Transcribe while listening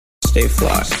Stay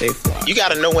fly, stay fly. You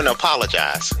got to know when to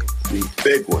apologize.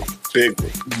 Big one.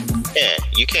 Yeah,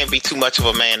 you can't be too much of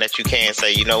a man that you can't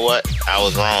say, you know what, I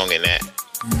was wrong in that.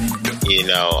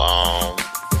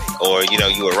 Or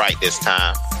you were right this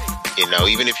time.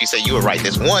 Even if you say you were right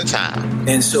this one time.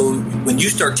 And so when you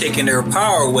start taking their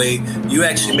power away, you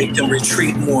actually make them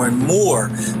retreat more and more.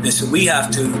 And so we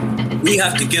have to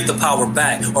give the power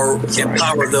back or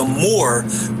empower them more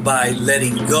by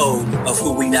letting go of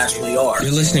who we naturally are.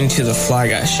 You're listening to The Fly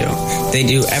Guy Show. They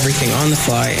do everything on the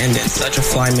fly and in such a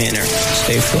fly manner.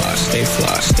 Stay fly, stay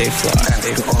fly, stay fly.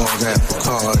 After all that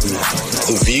party.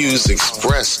 The views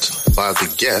expressed by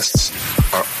the guests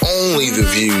are only the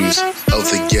views of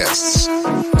the guests,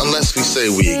 unless we say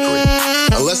we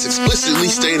agree, unless explicitly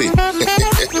stated.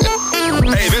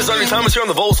 Hey, this is Ernie Thomas here on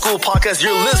the Bold School Podcast.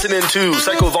 You're listening to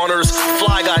Psycho Varner's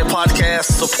Fly Guy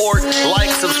Podcast. Support, like,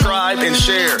 subscribe, and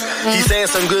share. He's saying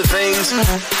some good things.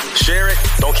 Share it.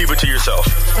 Don't keep it to yourself.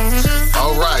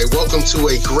 All right, welcome to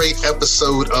a great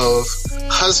episode of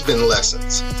Husband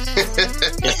Lessons.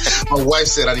 My wife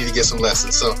said I need to get some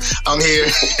lessons, so I'm here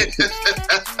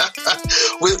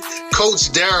with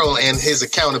Coach Daryl and his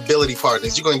accountability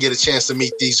partners. You're going to get a chance to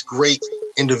meet these great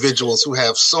individuals who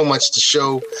have so much to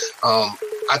show.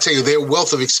 I tell you, their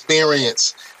wealth of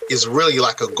experience is really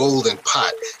like a golden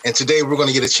pot. And today we're going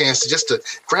to get a chance to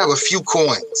grab a few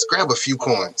coins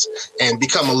and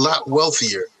become a lot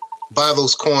wealthier by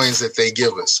those coins that they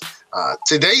give us.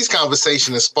 Today's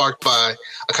conversation is sparked by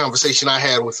a conversation I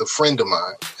had with a friend of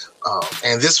mine.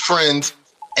 And this friend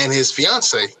and his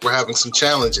fiance were having some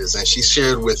challenges. And she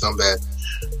shared with them that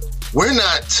we're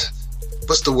not,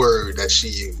 what's the word that she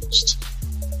used?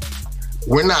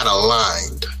 We're not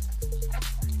aligned.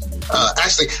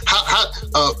 Actually, how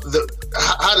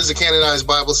does the Canonized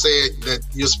Bible say it, that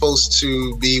you're supposed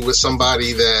to be with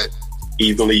somebody that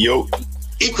Equally yoked.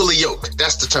 Equally yoked.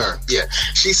 That's the term. Yeah.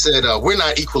 She said, we're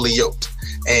not equally yoked.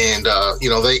 And,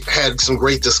 they had some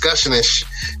great discussion, and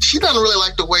she doesn't really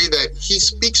like the way that he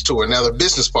speaks to her. Now they're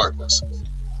business partners,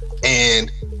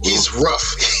 and he's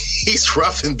rough. He's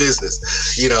rough in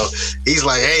business. He's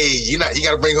like, hey, you got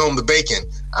to bring home the bacon.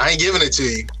 I ain't giving it to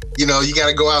you. You got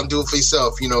to go out and do it for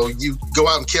yourself. You go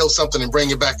out and kill something and bring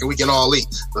it back and we can all eat.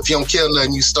 But if you don't kill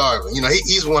nothing, you starve.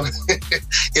 He's one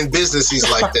in business. He's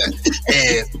like that.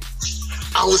 And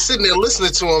I was sitting there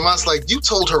listening to him. I was like, you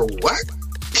told her what?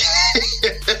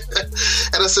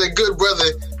 And I said, good brother,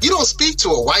 you don't speak to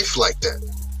a wife like that.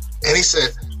 And he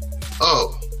said,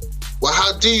 oh, well,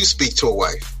 how do you speak to a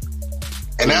wife?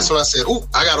 And that's when I said, ooh,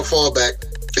 I got to fall back.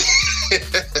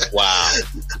 Wow.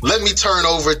 Let me turn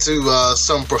over to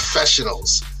some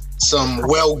professionals, some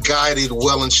well-guided,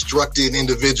 well-instructed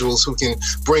individuals who can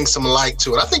bring some light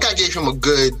to it. I think I gave him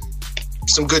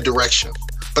some good direction,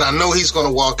 but I know he's going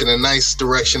to walk in a nice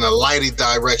direction, a lighted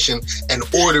direction, an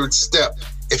ordered step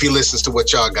if he listens to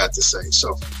what y'all got to say.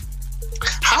 So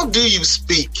how do you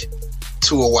speak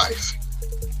to a wife?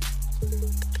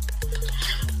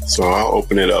 So I'll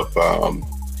open it up.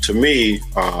 To me,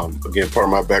 again, part of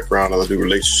my background, I do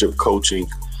relationship coaching.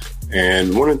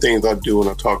 And one of the things I do when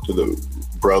I talk to the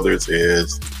brothers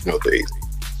is, the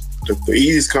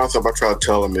easiest concept I try to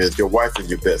tell them is your wife is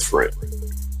your best friend.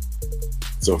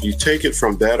 So if you take it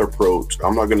from that approach,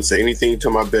 I'm not going to say anything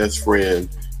to my best friend.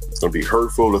 It's going to be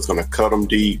hurtful. It's going to cut them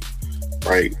deep,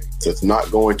 right? So it's not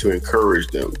going to encourage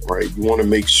them, right? You want to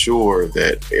make sure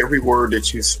that every word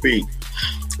that you speak,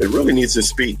 it really needs to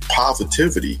speak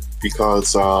positivity,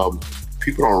 because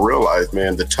people don't realize,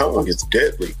 man, the tongue is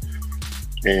deadly.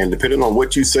 And depending on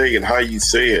what you say and how you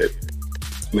say it,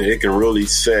 it can really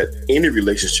set any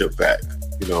relationship back,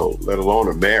 let alone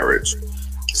a marriage.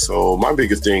 So my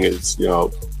biggest thing is,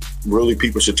 really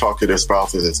people should talk to their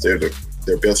spouses as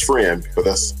their best friend, because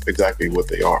that's exactly what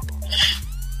they are.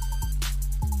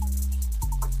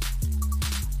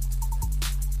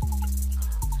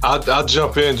 I'll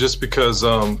jump in just because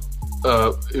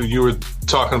you were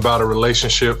talking about a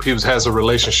relationship. He has a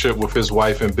relationship with his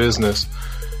wife in business,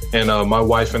 and my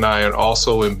wife and I are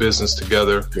also in business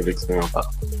together. Good example.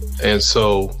 And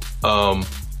so, I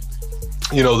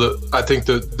think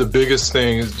the biggest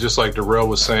thing is, just like Darrell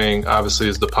was saying, obviously,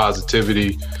 is the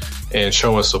positivity and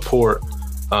showing support.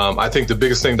 I think the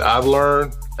biggest thing that I've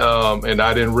learned, and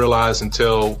I didn't realize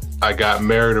until I got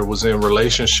married or was in a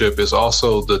relationship, is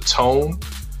also the tone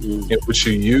in which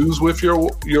you use with your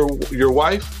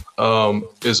wife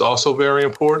is also very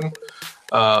important.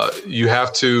 You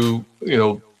have to,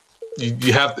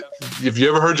 you have to, if you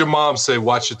ever heard your mom say,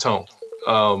 watch your tone,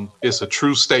 it's a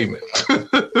true statement,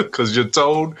 because your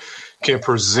tone can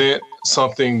present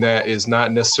something that is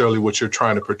not necessarily what you're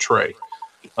trying to portray.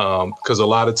 because a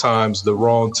lot of times the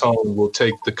wrong tone will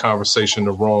take the conversation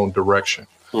the wrong direction.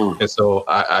 And so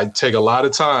I take a lot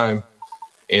of time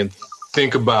and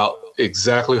think about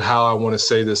exactly how I want to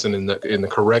say this in the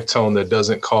correct tone that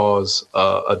doesn't cause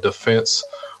a defense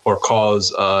or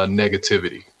cause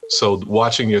negativity. So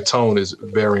watching your tone is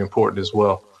very important as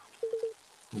well.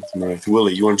 That's nice.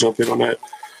 Willie, you want to jump in on that?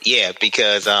 Yeah,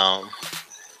 because I'm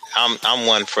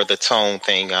one for the tone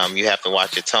thing. You have to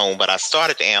watch your tone. But I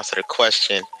started to answer the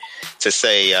question to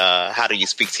say, how do you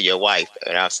speak to your wife?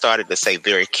 And I started to say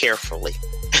very carefully.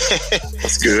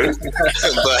 That's good.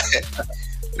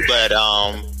 but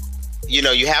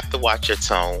you have to watch your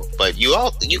tone. But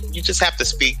you just have to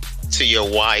speak to your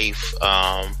wife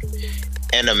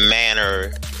in a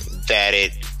manner that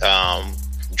it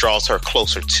draws her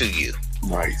closer to you.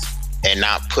 Nice. And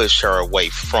not push her away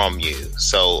from you.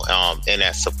 So in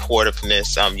that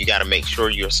supportiveness, you got to make sure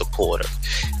you're supportive.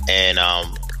 And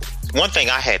one thing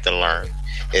I had to learn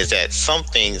is that some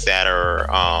things that are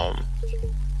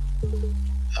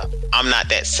I'm not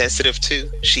that sensitive to,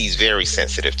 she's very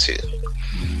sensitive to.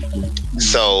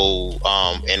 So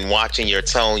in watching your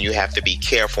tone, you have to be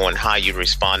careful in how you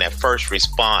respond. That first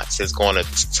response is going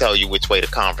to tell you which way the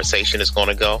conversation is going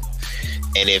to go.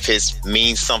 And if it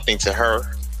means something to her,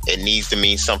 it needs to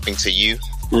mean something to you.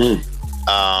 In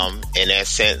that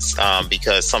sense,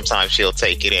 because sometimes she'll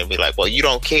take it and be like, well, you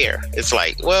don't care. It's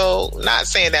like, well, not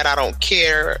saying that I don't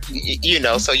care,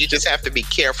 so you just have to be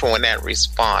careful in that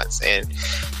response. And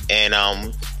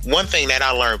one thing that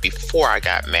I learned before I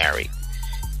got married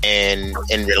and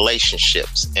in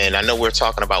relationships, and I know we're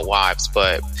talking about wives,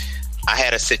 but I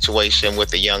had a situation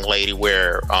with a young lady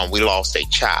where we lost a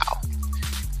child.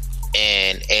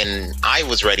 And I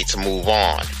was ready to move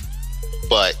on,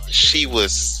 but she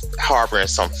was harboring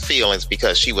some feelings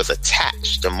because she was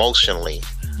attached emotionally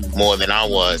more than I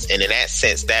was. And in that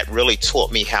sense, that really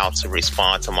taught me how to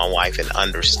respond to my wife and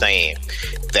understand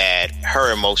that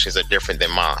her emotions are different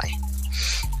than mine.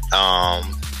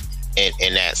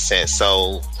 In that sense.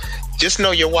 So just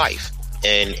know your wife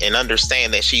and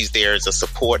understand that she's there as a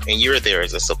support and you're there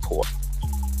as a support.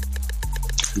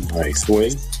 Nice,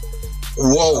 Wayne.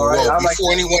 Whoa.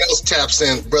 Before anyone else taps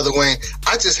in, Brother Wayne,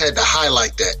 I just had to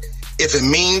highlight that. If it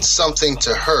means something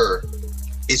to her,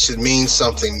 it should mean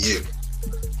something to you.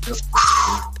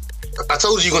 I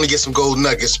told you you're going to get some gold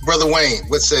nuggets. Brother Wayne,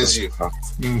 what says you?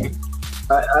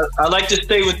 I like to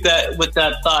stay with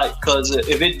that thought, because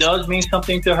if it does mean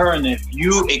something to her and if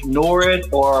you ignore it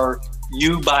or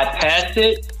you bypass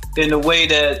it in a way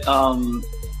that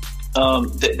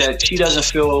that she doesn't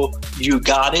feel you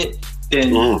got it,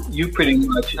 then you pretty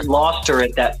much lost her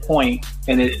at that point,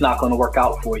 and it's not going to work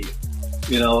out for you.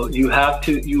 You have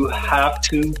to,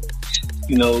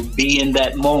 be in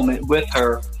that moment with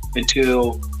her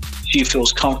until she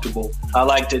feels comfortable. I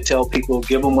like to tell people,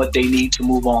 give them what they need to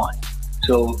move on.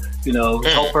 So,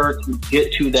 help her to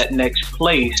get to that next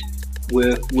place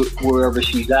with wherever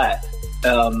she's at.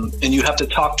 And you have to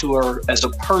talk to her as a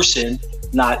person,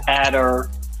 not at her.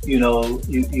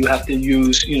 You have to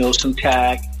use, some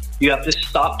tag. You have to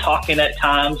stop talking at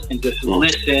times and just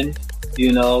listen,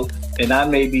 and that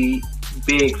may be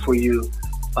big for you.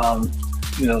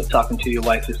 Talking to your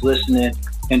wife is listening,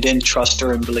 and then trust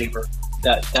her and believe her.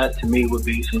 That to me would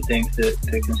be some things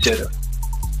to consider.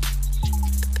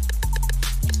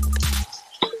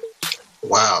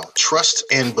 Wow. Trust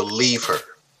and believe her.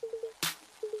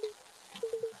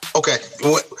 Okay.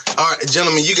 All right,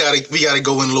 gentlemen, we got to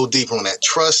go in a little deeper on that.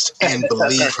 Trust and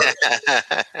believe her.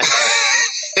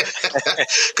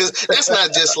 Because that's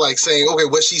not just like saying, okay,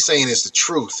 what she's saying is the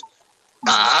truth.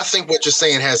 I think what you're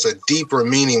saying has a deeper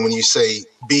meaning when you say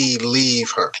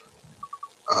believe her.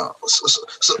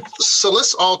 So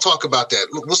let's all talk about that.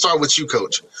 We'll start with you,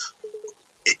 Coach.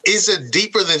 Is it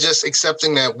deeper than just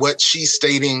accepting that what she's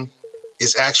stating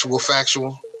is actual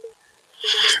factual?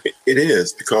 It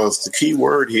is, because the key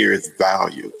word here is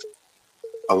value.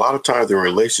 A lot of times in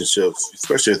relationships,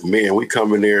 especially as men, we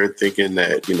come in there thinking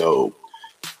that,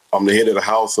 I'm the head of the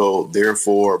household,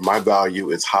 therefore my value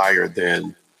is higher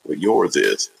than what yours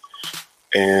is.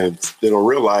 And they don't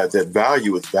realize that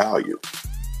value is value,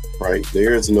 right?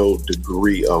 There is no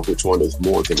degree of which one is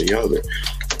more than the other.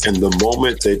 And the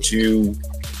moment that you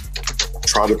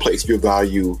try to place your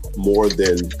value more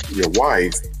than your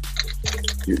wife,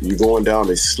 you're going down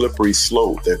a slippery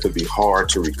slope that could be hard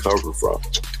to recover from.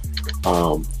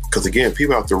 Because again,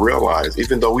 people have to realize,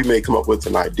 even though we may come up with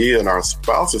an idea and our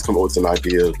spouses come up with an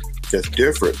idea that's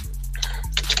different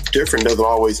doesn't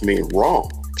always mean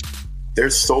wrong.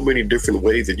 There's so many different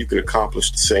ways that you can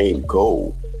accomplish the same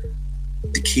goal.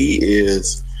 The key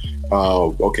is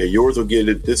okay, yours will get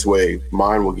it this way,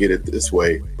 mine will get it this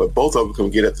way, but both of them can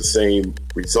get at the same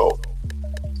result.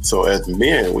 So as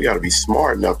men, we got to be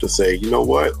smart enough to say, you know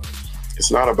what?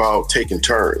 It's not about taking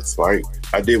turns, right?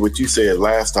 I did what you said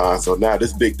last time, so now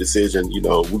this big decision, we're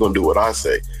going to do what I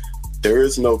say. There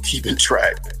is no keeping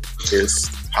track. It's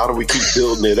how do we keep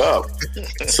building it up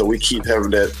so we keep having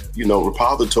that,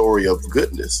 repository of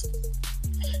goodness.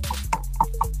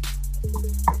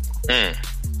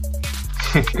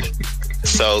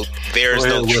 So there's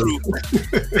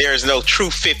no true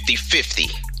 50-50.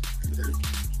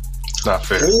 It's not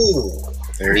fair. Ooh,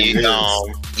 there you go.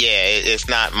 It's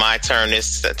not my turn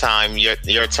this time,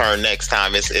 your turn next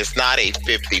time. It's not a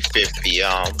 50-50.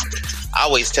 I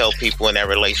always tell people in that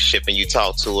relationship, and you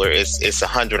talk to her, it's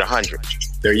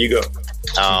 100-100. There you go.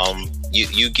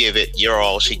 You give it your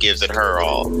all, she gives it her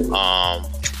all.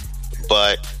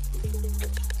 But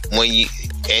when you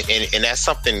and that's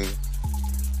something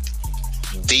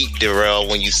deep, Darrell,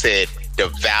 when you said the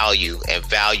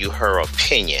value her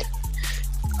opinion.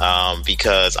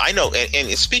 Because I know, and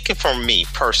speaking from me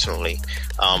personally,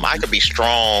 I could be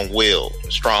strong-willed,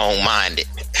 strong-minded.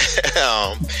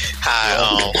 I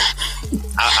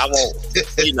won't,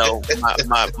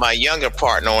 my younger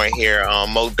partner in here,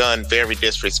 Mo Dunn, very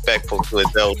disrespectful to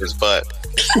his elders, but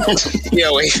he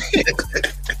always says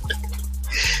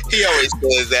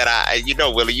that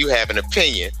Willie, you have an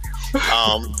opinion.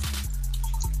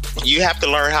 You have to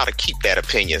learn how to keep that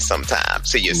opinion sometimes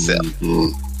to yourself.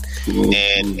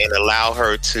 And allow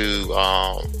her to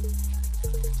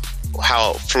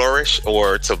how flourish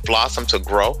or to blossom, to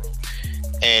grow.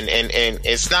 And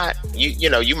it's not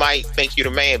you might think you're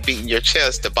the man beating your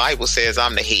chest. The Bible says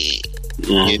I'm the head.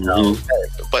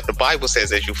 But the Bible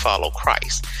says as you follow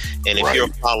Christ, and if you're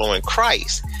following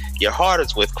Christ, your heart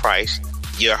is with Christ,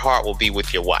 your heart will be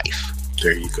with your wife.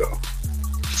 There you go.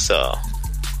 So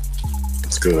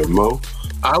it's good. Mo?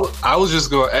 I was just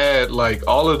going to add, like,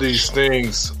 all of these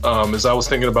things, as I was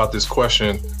thinking about this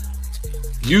question,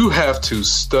 you have to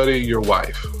study your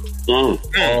wife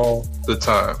all the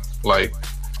time. Like,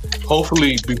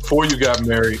 hopefully before you got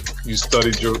married, you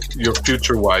studied your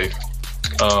future wife.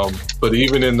 But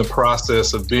even in the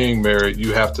process of being married,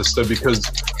 you have to study, because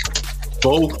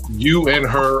both you and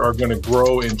her are going to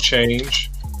grow and change.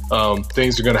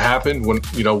 Things are going to happen. When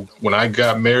I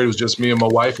got married, it was just me and my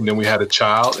wife, and then we had a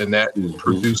child, and that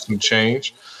produced some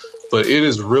change. But it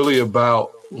is really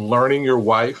about learning your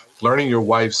wife, learning your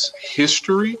wife's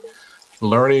history,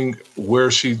 learning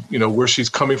where she's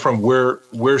coming from,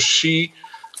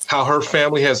 how her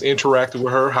family has interacted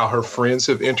with her, how her friends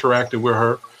have interacted with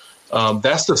her.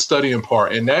 That's the studying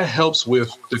part, and that helps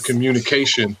with the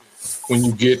communication when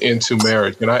you get into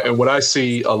marriage. And what I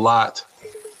see a lot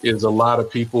is a lot of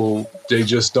people, they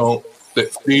just don't,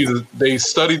 they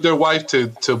studied their wife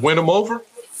to win them over,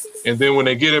 and then when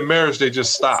they get in marriage, they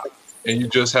just stop. And you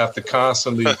just have to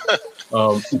constantly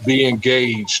be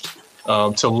engaged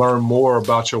to learn more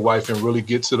about your wife and really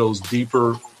get to those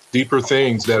deeper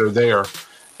things that are there.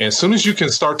 And as soon as you can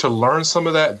start to learn some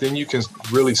of that, then you can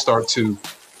really start to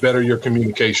better your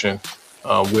communication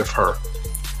with her.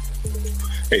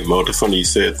 Hey, Mo, it's funny you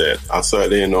said that. I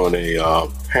sat in on a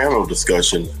panel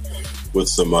discussion with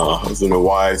some husband and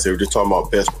wives. They were just talking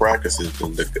about best practices.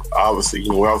 And obviously,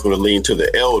 I was going to lean to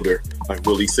the elder, like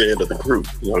Willie said, of the group.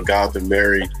 God's been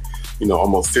married,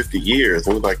 almost 50 years.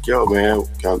 And we're like, yo, man,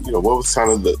 what was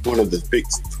kind of one of the big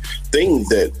things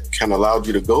that kind of allowed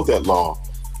you to go that long?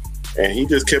 And he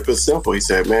just kept it simple. He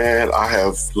said, man, I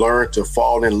have learned to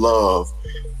fall in love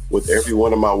with every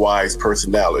one of my wife's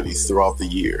personalities throughout the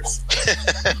years.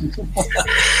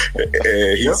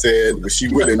 And he said, when she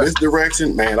went in this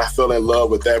direction, man, I fell in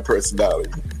love with that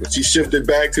personality. When she shifted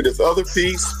back to this other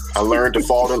piece, I learned to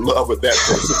fall in love with that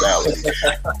personality.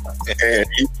 And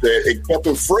he said it kept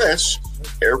him fresh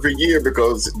every year,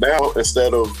 because now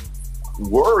instead of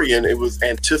worrying, it was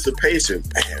anticipation.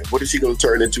 Man, what is she going to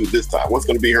turn into this time? What's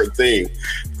going to be her thing?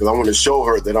 Because I want to show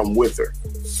her that I'm with her.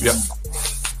 Yep.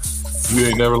 You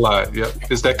ain't never lied. Yep.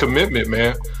 It's that commitment,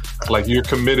 man. Like, you're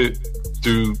committed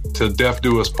to death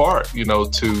do us part,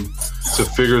 to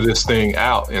figure this thing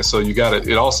out. And so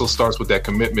it also starts with that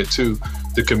commitment too.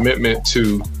 The commitment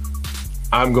to,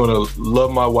 I'm going to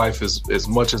love my wife as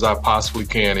much as I possibly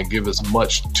can and give as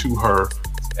much to her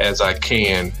as I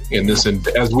can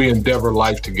as we endeavor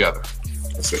life together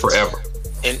forever.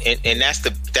 And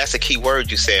that's a key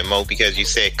word you said, Mo, because you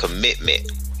said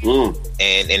commitment.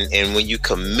 And when you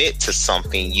commit to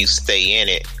something, you stay in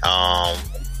it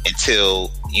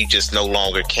until you just no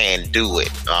longer can do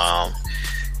it.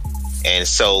 And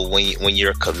so when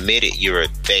you're committed, you're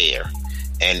there.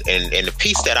 And the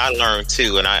piece that I learned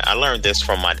too, and I learned this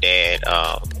from my dad,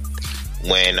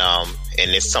 when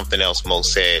and it's something else Mo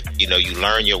said, you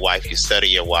learn your wife, you study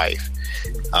your wife,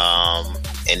 and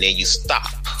then you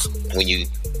stop when you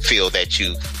feel that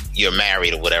you're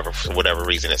married or whatever, for whatever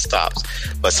reason it stops.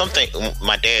 But something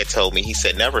my dad told me, he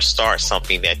said, never start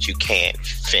something that you can't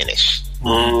finish,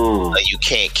 that you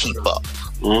can't keep up.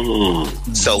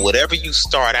 So whatever you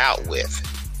start out with,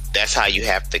 that's how you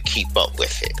have to keep up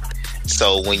with it.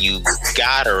 So when you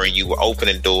got her and you were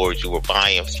opening doors, you were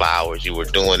buying flowers, you were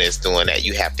doing this, doing that,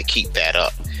 you have to keep that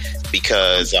up.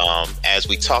 Because as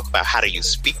we talk about how do you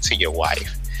speak to your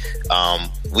wife,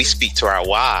 we speak to our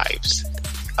wives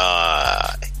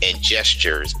in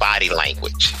gestures, body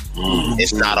language.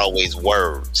 It's not always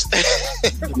words.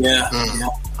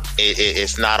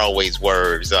 It's not always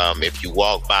words. If you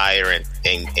walk by her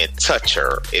and touch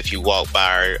her, if you walk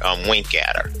by her, wink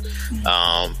at her,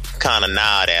 kind of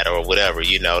nod at her or whatever,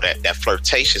 that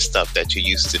flirtatious stuff that you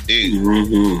used to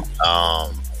do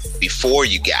before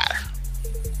you got her,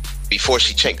 before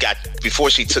she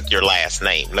took your last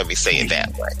name. Let me say it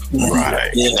that way.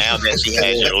 Right. Now that she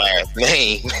has your last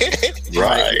name,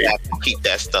 right, you have to keep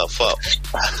that stuff up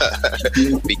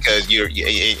because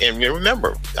and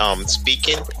remember,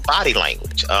 speaking body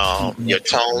language, your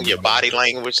tone, your body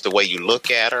language, the way you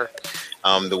look at her,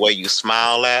 the way you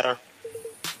smile at her.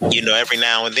 Every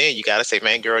now and then you got to say,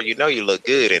 man, girl, you look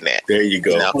good in that. There you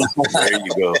go. There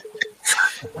you go.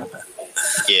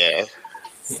 Yeah.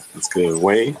 That's good.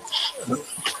 Wayne?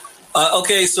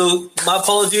 Okay, so my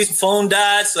apologies. Phone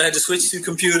died, so I had to switch to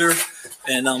computer.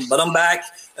 And but I'm back.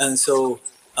 And so...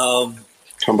 talking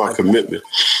about commitment.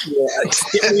 Yeah,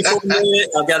 give me for a minute.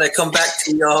 I've got to come back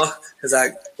to y'all because I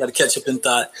got to catch up in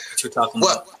thought what you're talking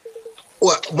about.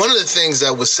 Well, one of the things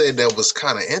that was said that was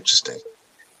kind of interesting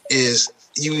is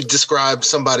you described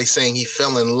somebody saying he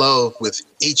fell in love with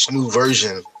each new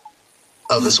version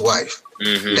of his wife.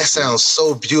 That sounds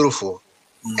so beautiful,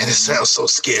 and it sounds so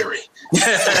scary.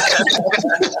 That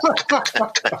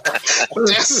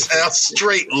sounds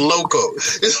straight loco.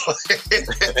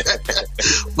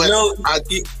 But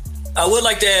I would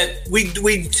like to add, we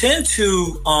tend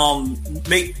to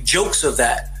make jokes of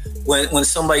that. When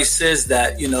somebody says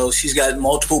that, she's got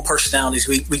multiple personalities,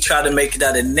 we try to make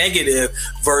that a negative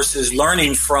versus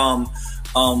learning from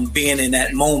being in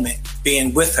that moment,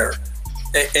 being with her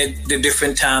at the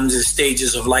different times and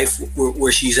stages of life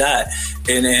where she's at.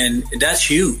 And that's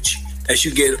huge. As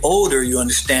you get older, you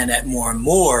understand that more and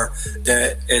more,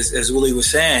 that as Willie was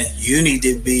saying, you need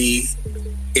to be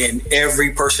in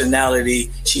every personality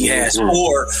she has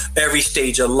or every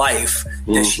stage of life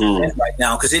that she's in right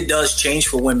now, because it does change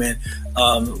for women.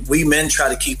 We men try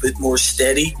to keep it more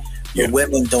steady, but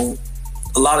women don't.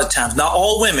 A lot of times, not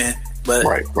all women, but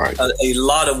right. A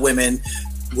lot of women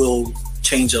will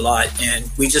change a lot, and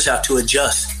we just have to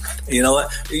adjust. You know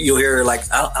what? You'll hear like,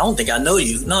 I don't think I know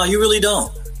you. No, you really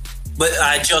don't. But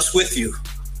I adjust with you.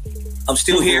 I'm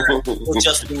still here,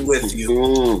 adjusting with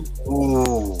you.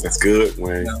 Ooh, that's good,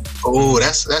 Wayne. Oh,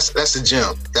 that's a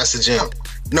gem. That's a gem.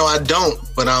 No, I don't.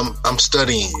 But I'm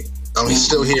studying you. I'm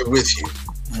still here with you.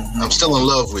 I'm still in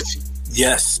love with you.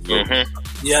 Yes.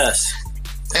 Yes.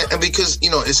 And because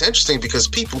it's interesting because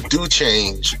people do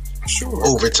change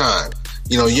over time.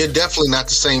 You're definitely not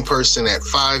the same person at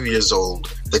 5 years old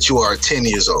that you are at 10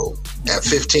 years old, at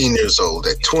 15 years old,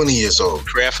 at 20 years old.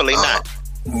 Prayerfully not.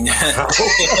 Right?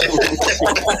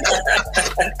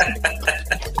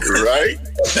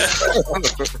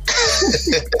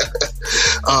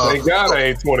 Thank God I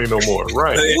ain't 20 no more.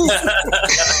 Right.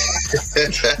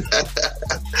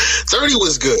 30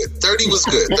 was good. 30 was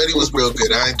good. 30 was real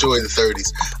good. I enjoyed the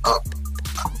 30s.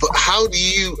 But how do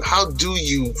you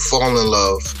fall in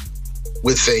love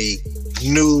with a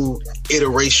new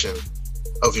iteration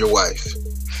of your wife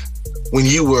when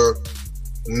you were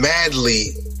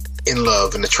madly in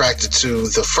love and attracted to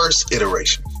the first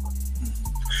iteration?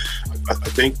 I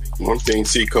think one thing,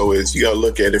 Seco, is you got to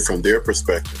look at it from their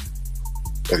perspective.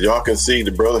 As y'all can see,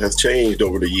 the brother has changed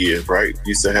over the years, right?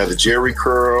 Used to have the Jerry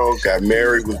curl, got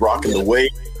married, was rocking the wave,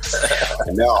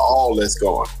 and now all that's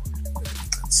gone.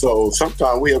 So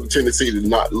sometimes we have a tendency to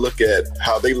not look at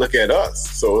how they look at us.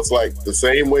 So it's like the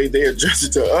same way they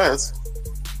adjusted to us,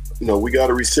 we got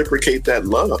to reciprocate that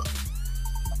love.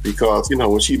 Because,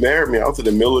 when she married me, I was in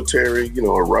the military,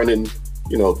 running,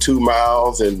 2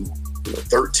 miles in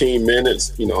 13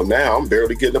 minutes. Now I'm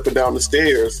barely getting up and down the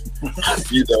stairs,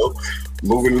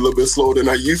 moving a little bit slower than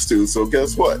I used to. So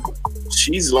guess what?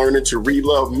 She's learning to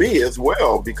re-love me as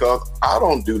well, because I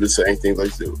don't do the same things I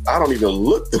used to. I don't even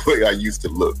look the way I used to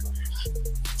look.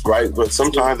 Right? But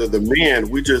sometimes as a man,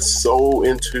 we just so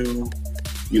into,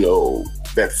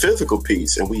 that physical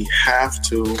piece, and we have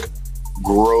to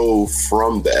grow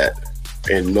from that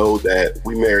and know that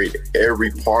we married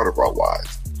every part of our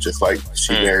wives, just like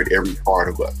she married every part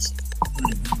of us.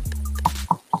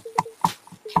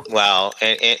 Wow,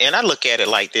 and I look at it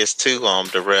like this too,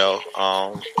 Darrell,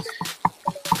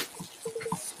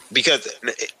 because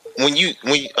when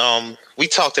we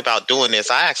talked about doing this,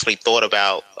 I actually thought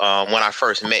about when I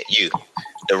first met you,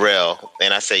 Darrell,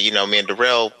 and I said, you know, me and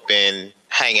Darrell been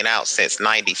hanging out since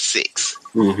 '96.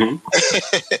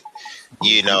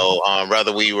 You know,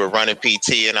 whether we were running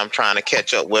PT and I'm trying to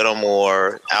catch up with them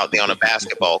or out there on a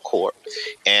basketball court.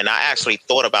 And I actually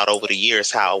thought about over the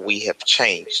years how we have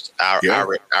changed our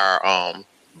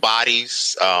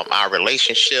bodies, our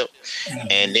relationship,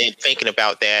 and then thinking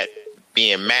about that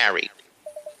being married.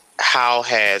 How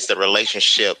has the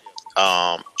relationship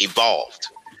evolved?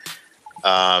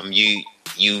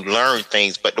 You learn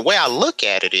things, but the way I look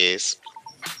at it is,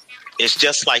 it's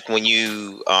just like when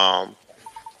you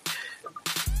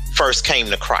first came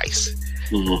to Christ.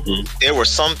 There were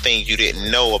some things you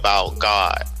didn't know about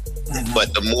God,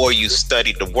 but the more you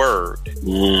studied the Word,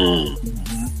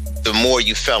 the more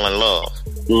you fell in love.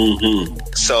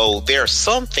 So there are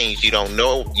some things you didn't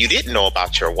know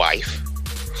about your wife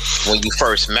when you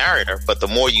first married her, but the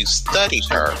more you studied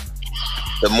her,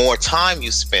 the more time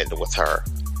you spend with her,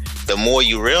 the more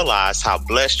you realize how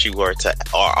blessed you are to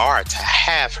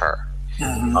have her.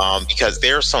 Because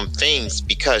there are some things,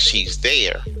 because she's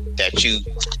there, that you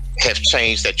have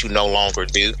changed that you no longer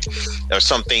do. There are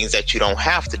some things that you don't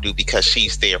have to do because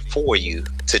she's there for you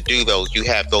to do those. You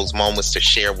have those moments to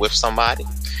share with somebody.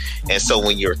 And so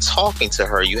when you're talking to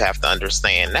her, you have to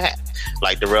understand that.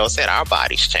 Like Darrell said, our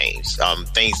bodies change.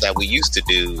 Things that we used to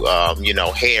do,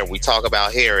 hair, we talk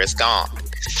about hair, it's gone.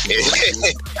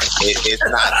 It's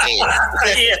not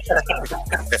there.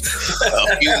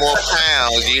 A few more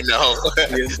pounds,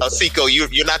 Seiko,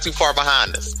 you're not too far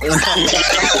behind us.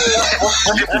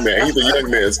 Man, he's a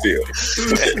young man still.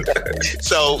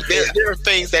 So there are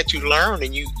things that you learn,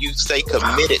 and you stay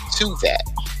committed to that.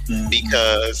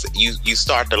 Because you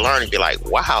start to learn and be like,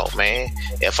 wow, man,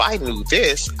 if I knew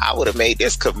this, I would have made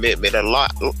this commitment a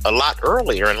lot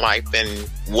earlier in life than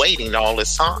waiting all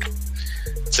this time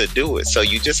to do it. So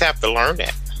you just have to learn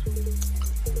that.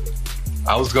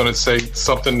 I was going to say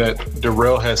something that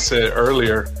Darrell has said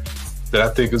earlier that I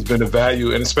think has been a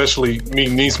value, and especially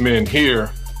meeting these men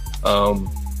here,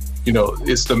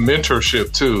 it's the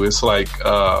mentorship too. It's like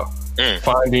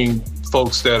finding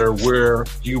folks that are where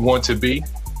you want to be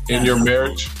in your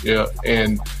marriage,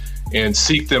 and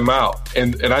seek them out.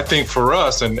 And I think for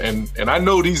us, and I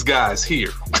know these guys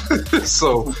here,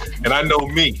 so, and I know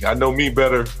me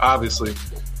better, obviously,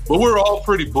 but we're all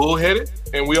pretty bullheaded,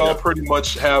 and we all pretty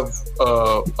much have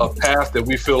a path that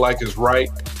we feel like is right,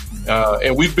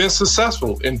 and we've been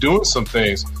successful in doing some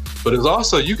things. But it's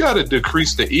also, you got to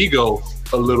decrease the ego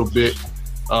a little bit,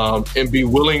 and be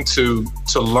willing to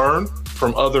learn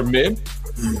from other men.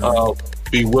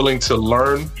 Be willing to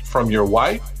learn from your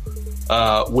wife,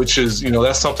 which is,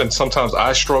 that's something sometimes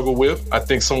I struggle with. I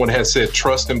think someone has said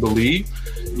trust and believe.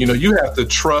 You have to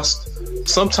trust.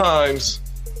 Sometimes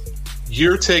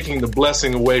you're taking the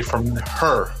blessing away from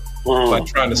her by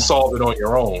trying to solve it on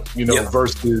your own,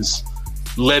 versus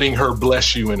letting her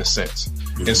bless you in a sense.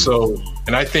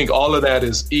 And I think all of that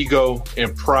is ego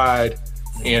and pride.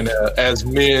 And as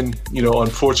men,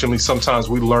 unfortunately, sometimes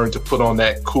we learn to put on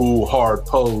that cool, hard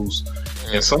pose.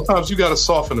 And sometimes you got to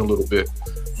soften a little bit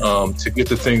to get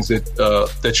the things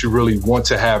that you really want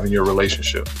to have in your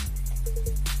relationship.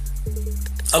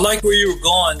 I like where you were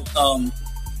going,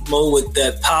 Mo, with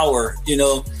that power.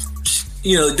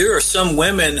 There are some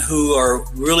women who are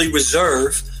really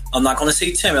reserved. I'm not going to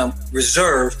say timid,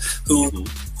 reserved, who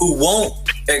won't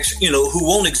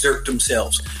exert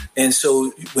themselves. And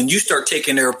so when you start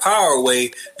taking their power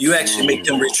away, you actually make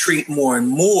them retreat more and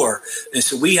more. And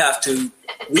so we have to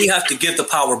give the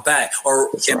power back, or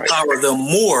empower them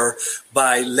more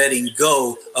by letting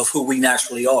go of who we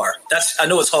naturally are. I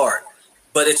know it's hard,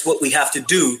 but it's what we have to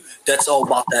do. That's all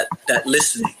about that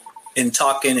listening and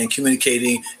talking and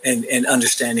communicating and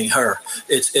understanding her.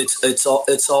 It's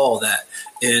all that.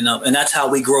 And that's how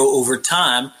we grow over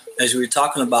time. As we were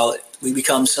talking about, we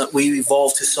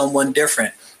evolve to someone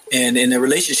different. And in a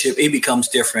relationship, it becomes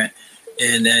different.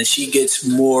 And then she gets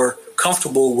more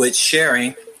comfortable with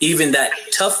sharing even that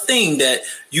tough thing that,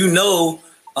 you can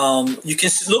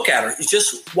look at her. You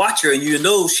just watch her and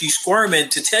she's squirming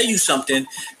to tell you something,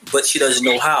 but she doesn't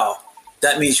know how.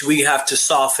 That means we have to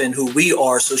soften who we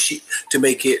are to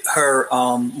make it her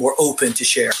more open to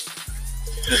share.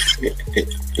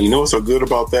 You know what's so good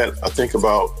about that? I think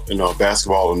about, a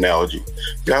basketball analogy.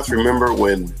 You guys remember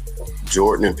when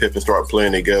Jordan and Pippen started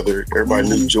playing together? Everybody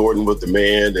knew Jordan was the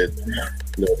man, and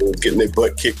they were getting their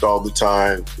butt kicked all the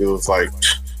time. It was like,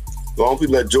 as long as we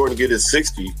let Jordan get his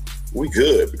 60, we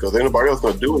good, because ain't nobody else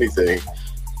gonna do anything.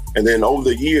 And then over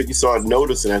the years, you started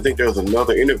noticing, I think there's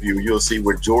another interview you'll see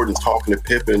where Jordan's talking to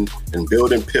Pippen and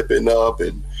building Pippen up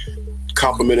and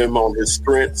complimenting him on his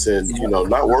strengths and,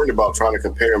 not worrying about trying to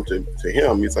compare him to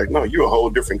him. He's like, no, you're a whole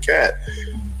different cat.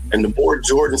 And the more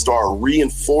Jordan started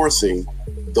reinforcing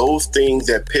those things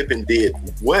that Pippen did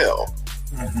well,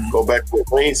 go back to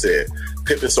what Wayne said,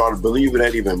 Pippen started believing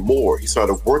that even more. He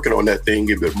started working on that thing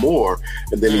even more.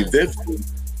 And then eventually,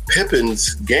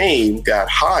 Pippen's game got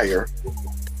higher,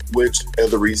 which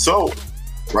as a result,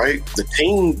 right, the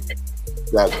team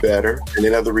got better. And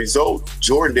then as a result,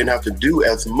 Jordan didn't have to do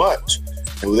as much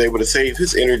and was able to save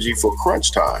his energy for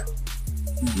crunch time.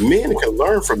 Men can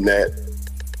learn from that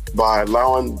by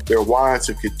allowing their wives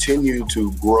to continue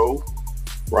to grow,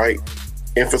 right?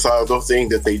 Emphasize those things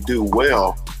that they do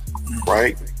well,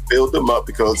 right? Build them up,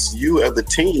 because you as a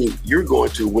team, you're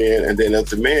going to win. And then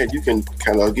as a man, you can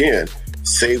kind of, again,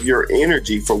 save your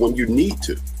energy for when you need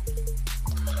to.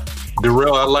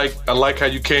 Darrell, I like how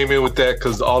you came in with that,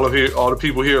 because all the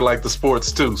people here like the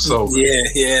sports too. So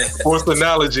yeah. Sports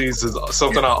analogies is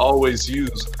something I always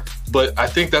use, but I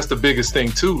think that's the biggest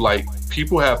thing too. Like,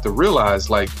 people have to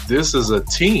realize, like, this is a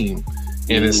team,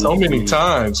 and in so many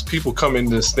times people come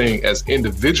in this thing as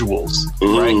individuals,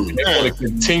 right? And they want to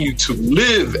continue to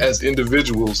live as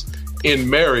individuals in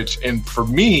marriage, and for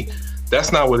me,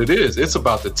 that's not what it is. It's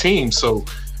about the team. So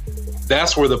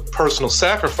that's where the personal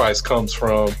sacrifice comes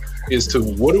from, is to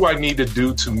what do I need to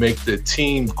do to make the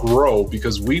team grow?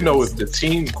 Because we know if the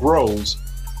team grows,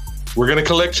 we're going to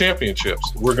collect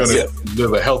championships. We're going to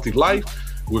live a healthy life.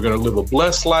 We're going to live a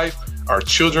blessed life. Our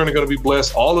children are going to be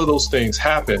blessed. All of those things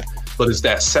happen, but it's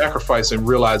that sacrifice and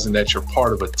realizing that you're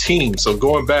part of a team. So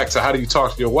going back to how do you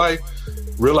talk to your wife,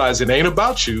 realize it ain't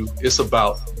about you. It's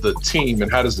about the team,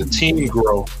 and how does the team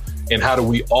grow, and how do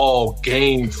we all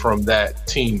gain from that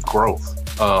team growth?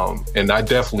 And I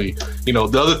definitely,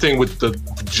 the other thing with the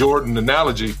Jordan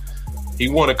analogy, he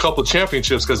won a couple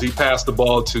championships because he passed the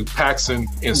ball to Paxson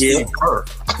and Steve Kerr.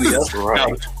 That's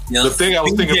right. Now, the thing I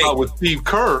was thinking about with Steve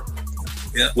Kerr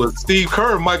was Steve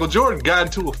Kerr and Michael Jordan got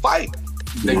into a fight.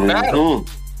 They battled.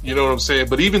 You know what I'm saying?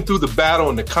 But even through the battle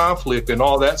and the conflict and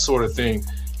all that sort of thing,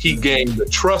 he gained the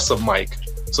trust of Mike.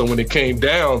 So when it came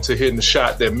down to hitting the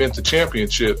shot that meant the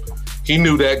championship, he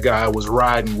knew that guy was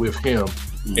riding with him,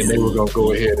 and they were going to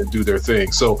go ahead and do their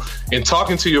thing. So in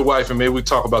talking to your wife, and maybe we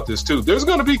talk about this too, there's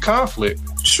going to be conflict.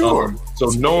 Sure. So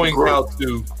knowing how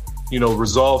to,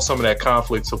 resolve some of that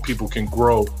conflict so people can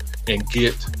grow and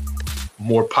get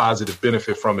more positive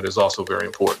benefit from it is also very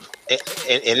important.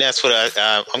 And that's what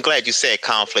I'm glad you said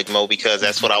conflict, Mo, because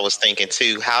that's what I was thinking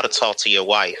too, how to talk to your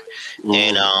wife.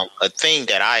 And a thing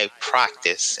that I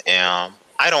practice, I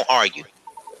don't argue.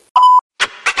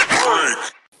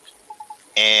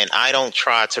 And I don't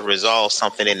try to resolve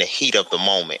something in the heat of the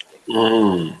moment,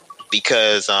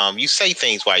 because you say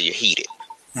things while you're heated,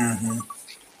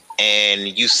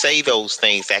 and you say those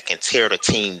things that can tear the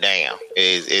team down.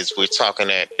 Is we're talking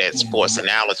that sports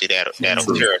analogy that'll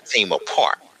tear a team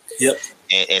apart,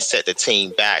 and set the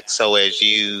team back. So as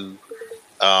you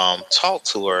talk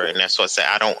to her, and that's what I say,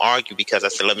 I don't argue, because I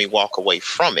said let me walk away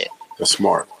from it. That's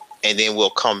smart. And then we'll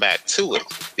come back to it,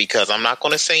 because I'm not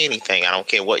going to say anything. I don't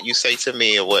care what you say to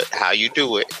me or how you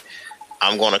do it.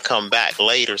 I'm going to come back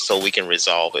later so we can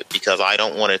resolve it, because I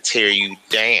don't want to tear you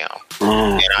down.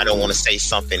 And I don't want to say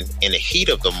something in the heat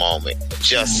of the moment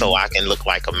just so I can look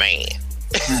like a man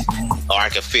or I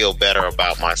can feel better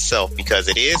about myself, because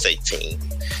it is a team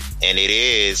and it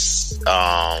is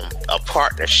a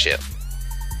partnership.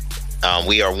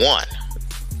 We are one.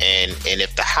 And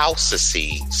if the house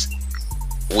succeeds,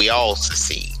 we all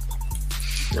succeed.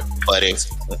 But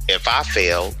if I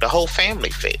fail, the whole family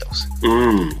fails.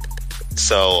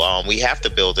 So we have to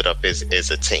build it up as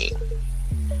a team.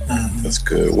 That's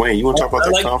good. Wayne, you want to talk about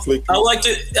that conflict? I would like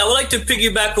to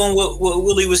piggyback on what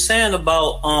Willie was saying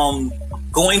about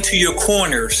going to your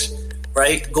corners,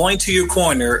 right? Going to your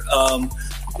corner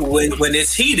when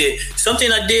it's heated.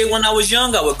 Something I did when I was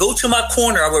young, I would go to my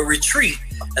corner. I would retreat.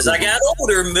 As I got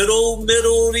older, middle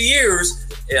of the years,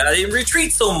 I didn't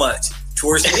retreat so much.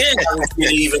 Towards the end, I was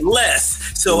getting even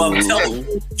less. So I'm telling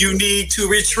you need to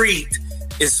retreat,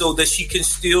 and so that she can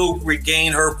still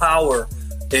regain her power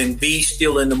and be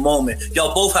still in the moment.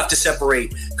 Y'all both have to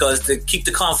separate, because to keep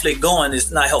the conflict going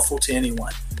is not helpful to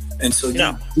anyone. And so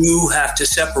you have to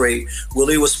separate.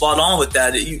 Willie was spot on with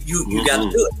that. You got to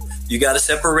do it. You got to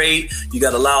separate. You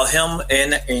got to allow him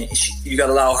and you got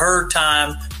to allow her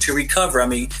time to recover. I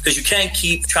mean, because you can't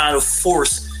keep trying to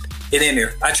force it in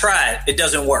there. I tried. It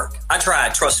doesn't work. I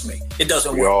tried. Trust me. It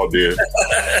doesn't work. We all did.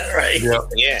 Right. Yeah.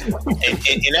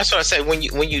 And that's what I say. When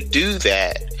you do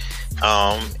that,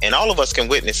 and all of us can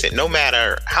witness it, no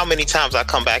matter how many times I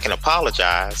come back and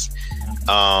apologize,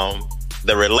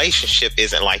 the relationship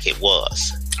isn't like it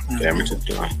was. Damage is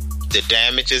done. The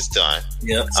damage is done.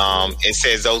 Yep. It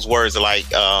says those words are like,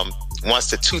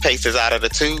 once the toothpaste is out of the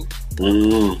tube,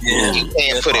 you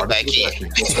can't put it back in.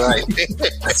 That's right.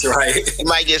 That's right. You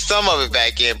might get some of it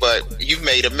back in, but you've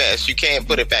made a mess. You can't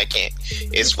put it back in.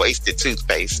 It's wasted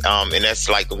toothpaste. And that's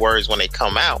like the words when they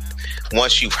come out.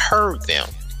 Once you've heard them,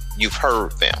 you've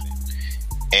heard them.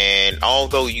 And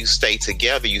although you stay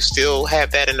together, you still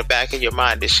have that in the back of your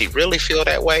mind. Does she really feel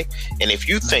that way? And if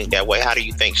you think that way, how do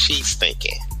you think she's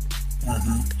thinking?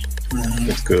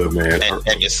 That's good, man.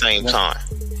 At the same time.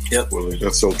 Yep. Well,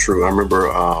 that's so true. I remember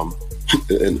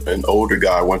an older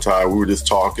guy one time, we were just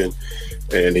talking,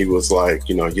 and he was like,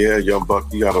 yeah, young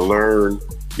buck, you got to learn,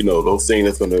 those things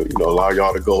that's going to, allow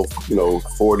y'all to go,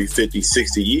 40, 50,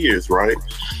 60 years, right?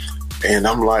 And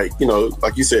I'm like,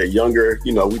 like you said, younger,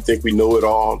 we think we know it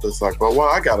all. Just like, well,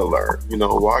 I got to learn,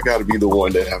 I got to be the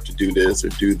one that have to do this or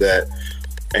do that.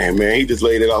 And man, he just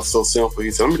laid it out so simple.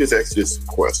 He said, let me just ask you this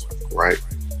question, right?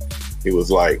 He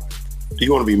was like, do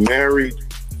you want to be married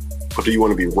or do you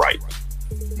want to be right?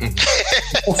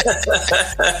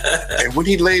 And when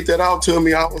he laid that out to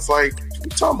me, I was like, what are you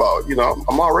talking about?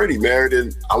 I'm already married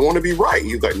and I want to be right.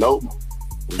 He's like, nope,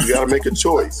 you got to make a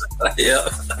choice. Yeah.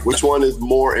 Which one is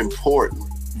more important?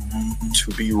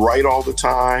 To be right all the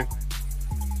time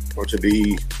or to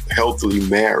be healthily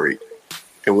married?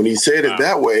 And when he said it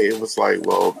that way, it was like,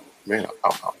 well, man, I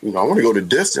want to go the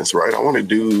distance, right? I want to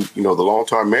do, the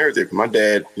long-term marriage. My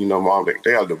dad, mom,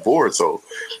 they got divorced. So,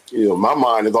 my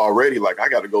mind is already like, I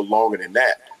got to go longer than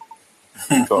that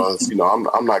because,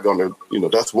 I'm not going to,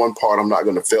 that's one part I'm not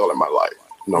going to fail in my life.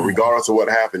 Regardless of what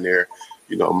happened there,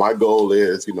 my goal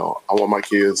is, I want my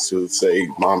kids to say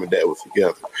mom and dad were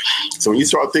together. So when you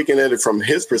start thinking at it from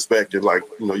his perspective, like,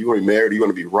 you want to be married, you want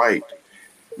to be right.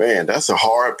 Man, that's a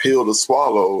hard pill to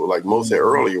swallow. Like Mo said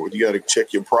earlier, you got to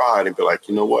check your pride and be like,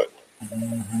 you know what?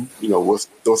 What's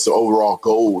the overall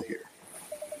goal here?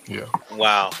 Yeah.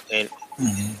 Wow. And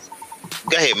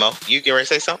go ahead, Mo. You get ready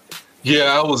to say something?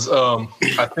 Yeah, I was.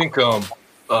 I think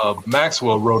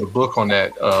Maxwell wrote a book on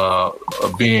that,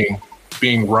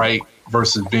 being right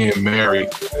versus being married.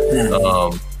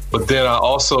 But then I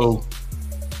also,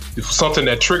 something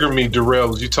that triggered me, Darrell,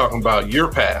 was you talking about your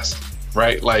past,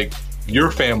 right? Like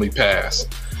your family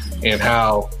past and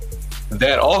how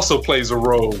that also plays a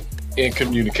role in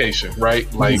communication,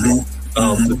 right? Like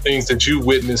the things that you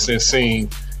witnessed and seen,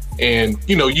 and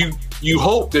you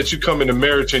hope that you come into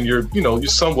marriage and you're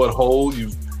somewhat whole.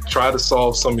 You try to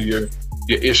solve some of your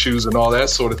issues and all that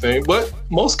sort of thing, but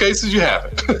most cases you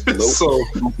haven't. So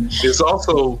it's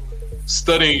also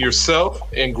studying yourself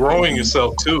and growing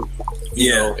yourself too.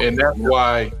 And that's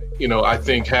why I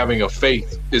think having a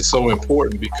faith is so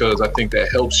important, because I think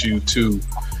that helps you to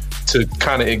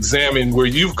kind of examine where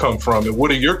you've come from and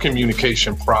what are your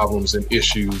communication problems and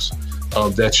issues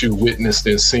that you witnessed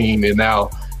and seen, and now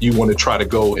you want to try to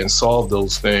go and solve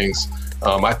those things.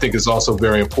 I think it's also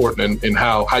very important in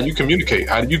how you communicate.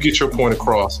 How do you get your point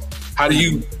across? How do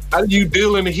you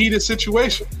deal in a heated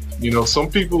situation?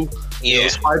 Some people,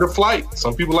 it's fight or flight.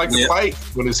 Some people like to fight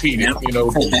when it's heated. You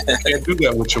can't do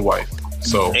that with your wife.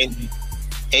 So, and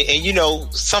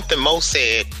something Mo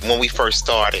said when we first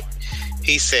started,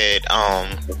 he said,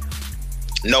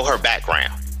 know her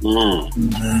background.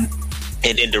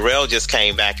 And then Darrell just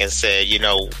came back and said,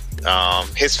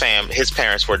 his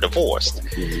parents were divorced.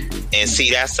 And see,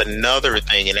 that's another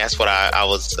thing. And that's what I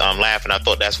was laughing. I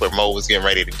thought that's where Mo was getting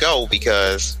ready to go,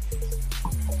 because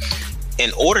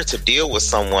in order to deal with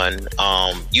someone,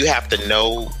 you have to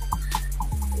know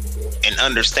and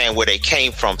understand where they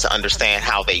came from to understand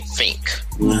how they think.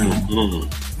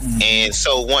 And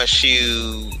so once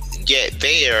you get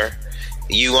there,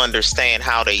 you understand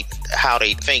how they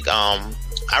think.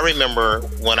 I remember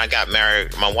when I got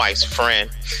married, my wife's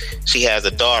friend, she has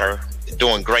a daughter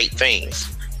doing great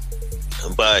things,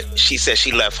 but she said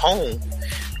she left home.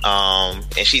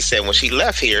 And she said when she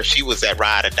left here, she was that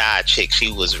ride or die chick.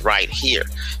 She was right here.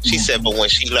 She said, but when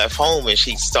she left home and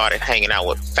she started hanging out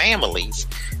with families,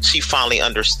 she finally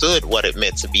understood what it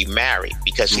meant to be married,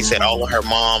 because she said all of her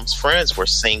mom's friends were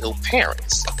single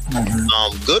parents,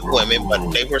 good women,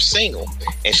 but they were single,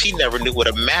 and she never knew what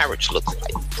a marriage looked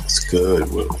like. It's good.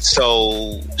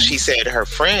 So she said her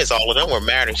friends, all of them were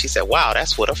married, and she said, wow,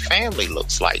 that's what a family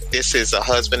looks like. This is a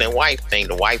husband and wife thing.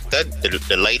 The wife doesn't,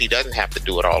 the lady doesn't have to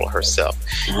do it all herself.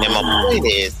 And my point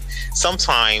is,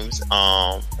 sometimes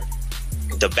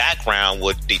the background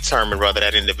would determine whether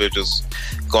that individual's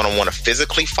going to want to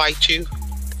physically fight you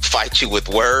with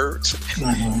words,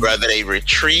 whether they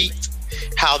retreat.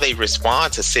 How they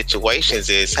respond to situations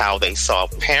is how they saw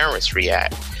parents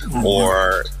react,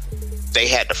 or they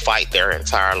had to fight their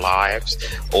entire lives,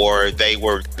 or they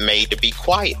were made to be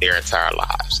quiet their entire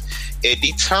lives. It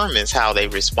determines how they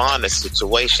respond to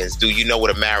situations. Do you know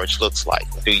what a marriage looks like?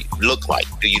 Do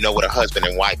you know what a husband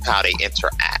and wife, how they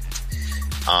interact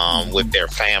with their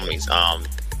families?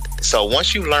 So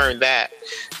once you learn that,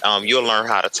 you'll learn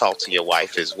how to talk to your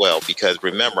wife as well. Because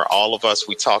remember, all of us,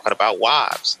 we talking about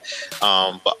wives,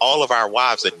 but all of our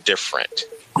wives are different.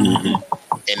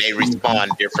 And they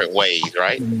respond different ways,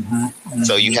 right?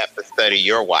 So you have to study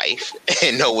your wife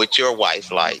and know what your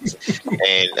wife likes.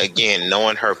 And again,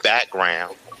 knowing her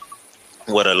background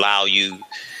would allow you,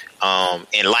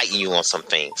 enlighten you on some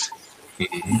things.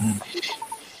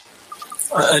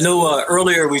 I know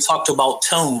earlier we talked about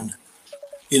tone.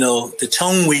 You know, the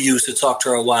tone we use to talk to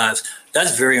our wives,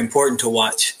 that's very important to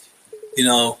watch. You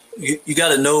know, you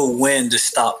got to know when to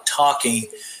stop talking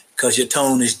because your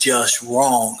tone is just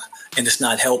wrong. And it's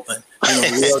not helping. You know,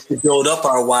 we have to build up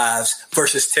our wives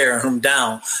versus tearing them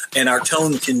down. And our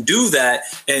tone can do that,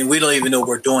 and we don't even know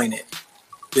we're doing it.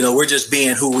 You know, we're just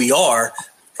being who we are.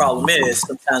 Problem is,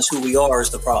 sometimes who we are is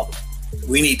the problem.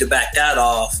 We need to back that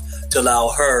off to allow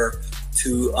her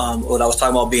to, what I was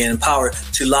talking about being empowered,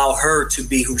 to allow her to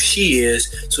be who she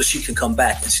is so she can come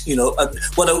back. And, you know,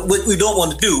 what we don't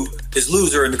want to do is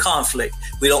lose her in the conflict.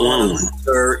 We don't want to lose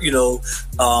her, you know,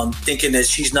 thinking that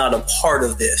she's not a part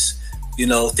of this. You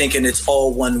know, thinking it's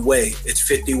all one way. It's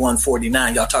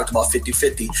 51-49. Y'all talked about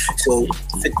 50-50. So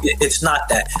it's not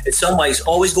that. It's somebody's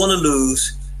always going to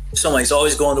lose. Somebody's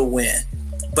always going to win.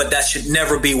 But that should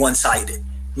never be one-sided.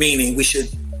 Meaning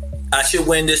I should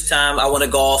win this time. I want to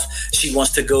golf. She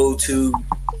wants to go to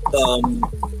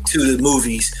the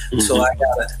movies. So I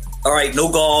got to, all right,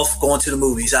 no golf, going to the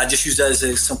movies. I just use that as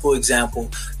a simple example.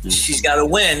 She's got to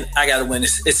win. I got to win.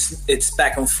 It's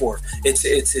back and forth.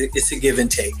 It's a give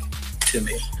and take. To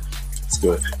me. It's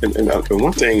good. And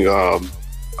one thing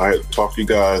I talked to you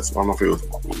guys, I don't know if it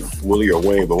was Willie or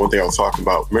Wayne, but one thing I was talking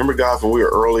about, remember guys, when we were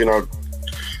early in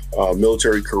our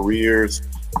military careers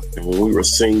and when we were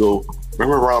single,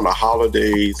 remember around the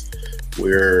holidays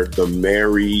where the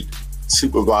married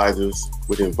supervisors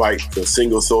would invite the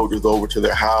single soldiers over to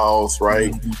their house,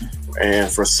 right? And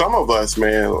for some of us,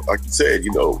 man, like you said,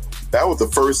 you know, that was the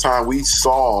first time we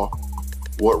saw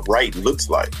what right looks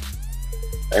like.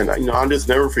 And, you know, I'll just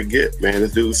never forget, man,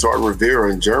 this dude, Sergeant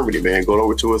Rivera in Germany, man, going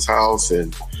over to his house.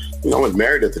 And, you know, I was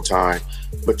married at the time,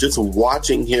 but just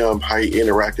watching him, how he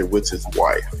interacted with his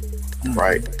wife,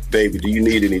 right? Baby, do you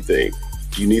need anything?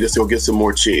 Do you need us to go get some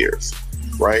more chairs,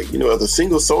 right? You know, as a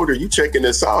single soldier, you checking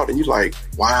this out and you're like,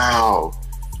 wow,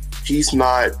 he's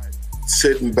not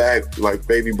sitting back like,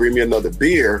 baby, bring me another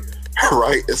beer,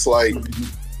 right? It's like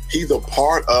he's a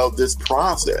part of this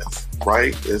process,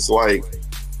 right? It's like,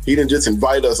 he didn't just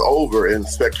invite us over and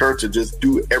expect her to just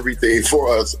do everything for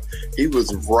us. He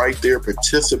was right there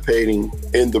participating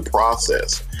in the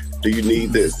process. Do you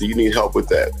need this? Do you need help with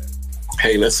that?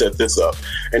 Hey, let's set this up.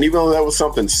 And even though that was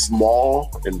something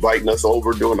small, inviting us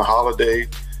over during the holiday,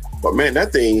 but man,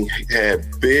 that thing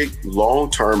had big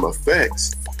long-term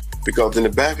effects because in the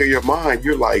back of your mind,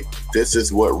 you're like, this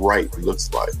is what right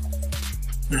looks like.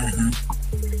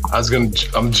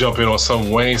 I'm jumping on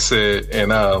something Wayne said,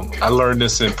 and I learned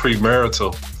this in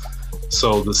premarital.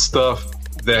 So the stuff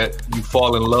that you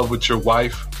fall in love with your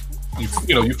wife,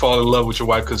 you fall in love with your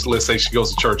wife because let's say she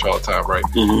goes to church all the time, right?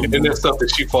 And then there's stuff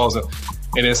that she falls in.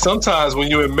 And then sometimes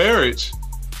when you're in marriage,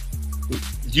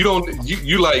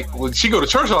 you like, well, she go to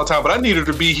church all the time, but I need her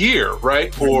to be here,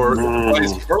 right? Or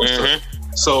vice versa.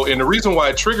 So, and the reason why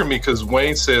it triggered me because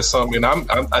Wayne says something, and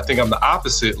I think I'm the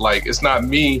opposite. Like, it's not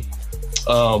me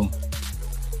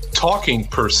talking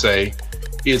per se,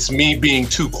 it's me being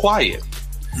too quiet.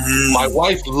 My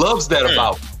wife loves that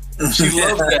about me. She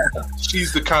loves that.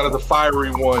 She's the kind of the fiery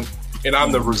one and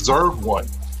I'm the reserved one,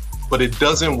 but it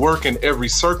doesn't work in every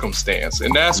circumstance.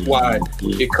 And that's why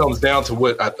it comes down to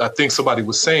what I think somebody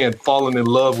was saying, falling in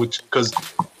love with, because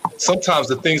sometimes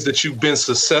the things that you've been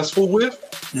successful with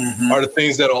are the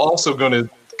things that are also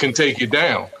can take you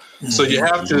down. So you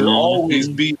have to always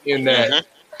be in that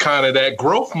kind of that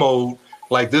growth mode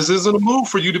Like, this isn't a move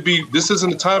for you to be, this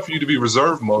isn't a time for you to be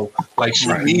reserved, Mo. Like,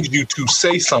 she needs you to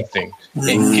say something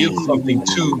and give something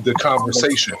to the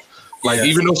conversation. Like,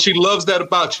 even though she loves that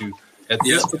about you, at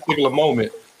this particular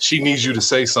moment, she needs you to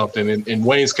say something. In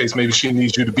Wayne's case, maybe she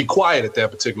needs you to be quiet at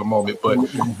that particular moment. But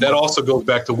that also goes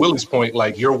back to Willie's point.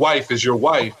 Like, your wife is your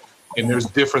wife, and there's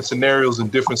different scenarios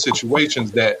and different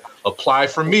situations that apply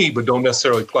for me, but don't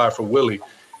necessarily apply for Willie.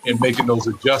 And making those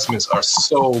adjustments are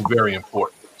so very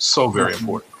important. So very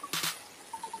important.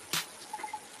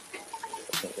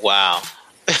 Wow.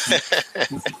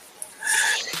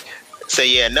 So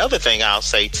yeah, another thing I'll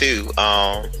say too,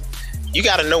 you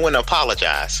got to know when to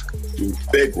apologize.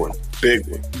 Big one.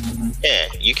 Yeah,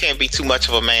 you can't be too much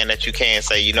of a man that you can't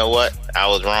say, you know what, I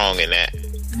was wrong in that.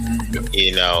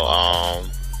 You know,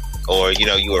 or you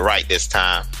know, you were right this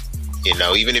time. You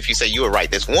know, even if you say you were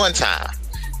right this one time.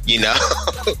 You know,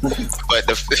 but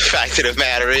the fact of the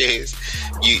matter is,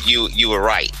 you were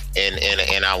right,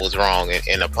 and I was wrong,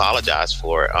 and apologize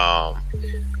for it.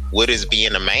 What is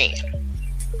being a man?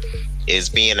 Is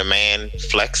being a man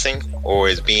flexing, or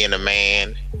is being a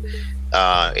man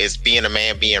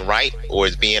being right, or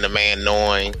is being a man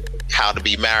knowing how to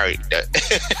be married?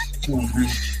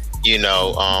 You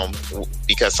know,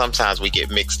 because sometimes we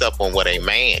get mixed up on what a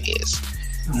man is.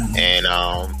 And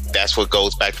that's what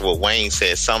goes back to what Wayne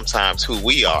said. Sometimes who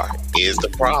we are is the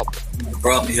problem.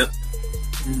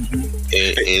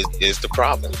 Is the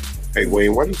problem. Hey,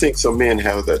 Wayne, why do you think some men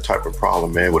have that type of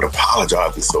problem, man, with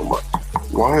apologizing so much?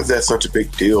 Why is that such a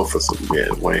big deal for some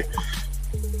men, Wayne?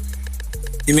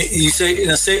 You mean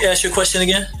ask your question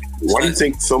again? Why do you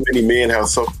think so many men have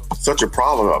such a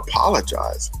problem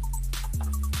apologizing?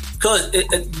 Because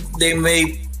they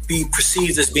may be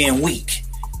perceived as being weak.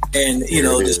 And you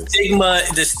know,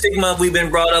 the stigma we've been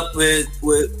brought up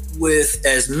with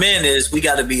as men is we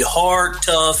got to be hard,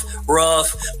 tough,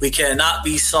 rough. We cannot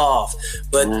be soft.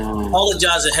 But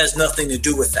apologizing has nothing to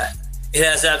do with that. It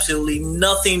has absolutely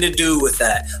nothing to do with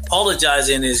that.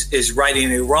 Apologizing is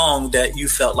righting a wrong that you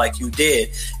felt like you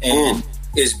did, and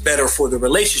is better for the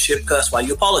relationship. Because that's why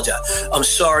you apologize. I'm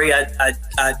sorry, I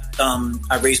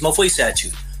raised my voice at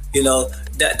you. You know,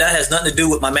 that has nothing to do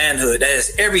with my manhood. That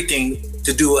has everything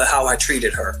to do with how I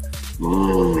treated her.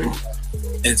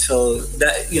 And so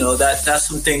that, you know, that's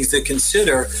some things to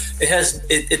consider.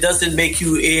 It doesn't make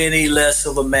you any less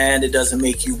of a man. It doesn't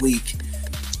make you weak.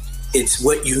 It's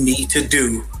what you need to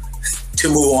do to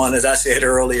move on. As I said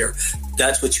earlier,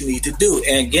 that's what you need to do.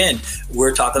 And again,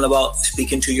 we're talking about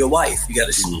speaking to your wife. You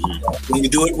got to, when you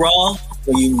do it wrong,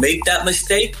 when you make that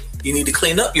mistake, you need to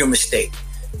clean up your mistake.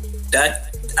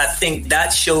 I think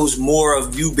that shows more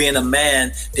of you being a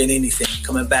man than anything,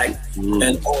 coming back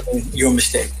and owning your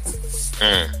mistake.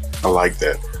 I like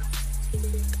that.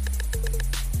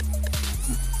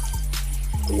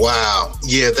 Wow.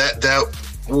 Yeah,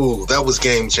 that was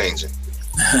game changing.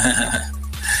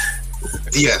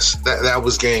 Yes, that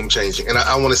was game changing. And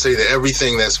I want to say that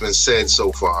everything that's been said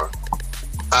so far,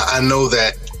 I know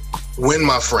that when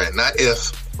my friend, not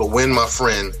if, but when my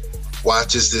friend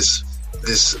watches this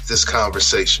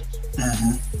conversation,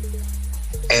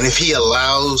 and if he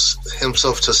allows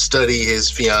himself to study his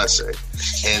fiance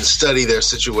and study their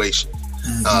situation,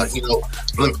 you know,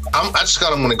 I just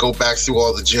kind of want to go back through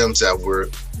all the gems that were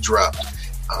dropped.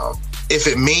 If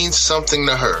it means something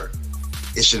to her,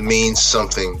 it should mean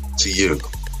something to you.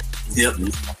 Yep.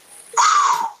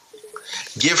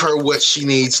 Give her what she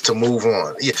needs to move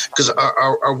on. Yeah, because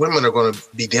our women are going to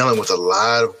be dealing with a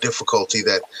lot of difficulty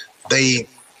that they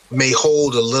may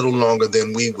hold a little longer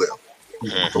than we will.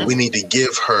 But we need to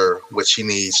give her what she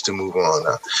needs to move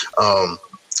on.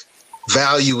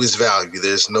 Value is value.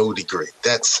 There's no degree.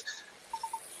 That's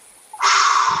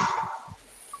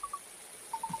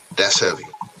heavy.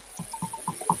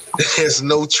 There's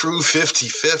no true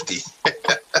 50-50.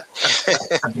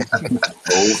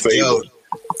 Yo,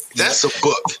 that's a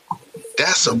book.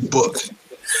 That's a book.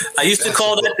 I used to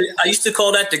call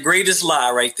that the greatest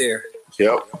lie right there.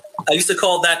 Yep. I used to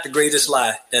call that the greatest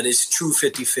lie. That is true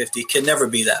 50-50. Can never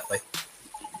be that way.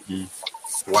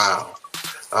 Wow.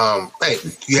 Hey,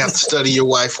 you have to study your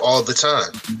wife all the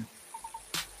time.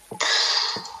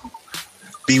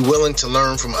 Be willing to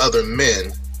learn from other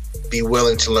men. Be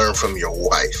willing to learn from your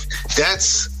wife.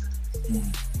 That's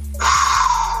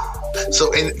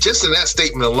so. And just in that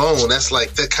statement alone, that's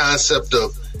like the concept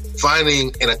of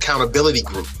finding an accountability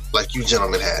group, like you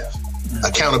gentlemen have,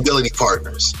 accountability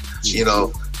partners. You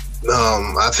know,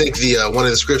 I think one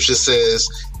of the scriptures says,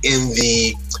 "In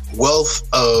the wealth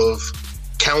of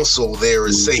counsel there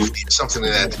is safety," something to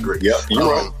that degree. Yep, you're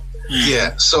right.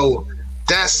 Yeah. So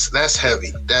That's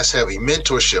heavy. That's heavy.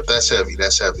 Mentorship. That's heavy.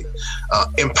 That's heavy.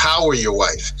 Empower your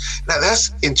wife. Now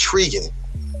that's intriguing.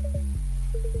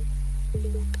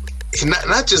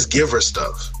 Not just give her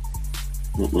stuff.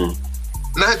 Mm-mm.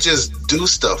 Not just do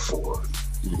stuff for her.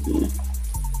 Mm-mm.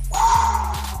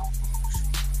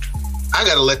 I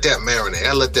gotta let that marinate.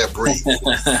 I let that breathe.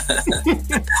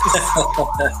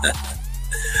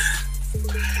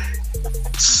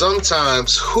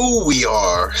 Sometimes who we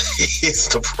are is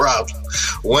the problem.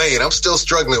 Wayne, I'm still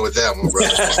struggling with that one, brother.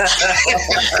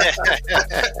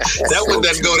 That one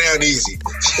doesn't go down easy.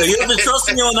 So you have to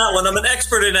trust me on that one. I'm an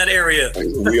expert in that area.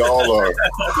 We all are.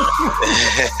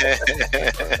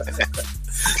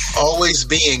 Always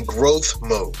be in growth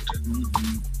mode.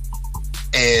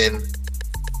 And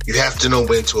you have to know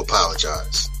when to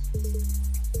apologize.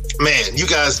 Man, you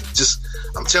guys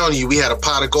I'm telling you, we had a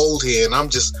pot of gold here, and I'm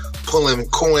just pulling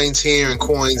coins here and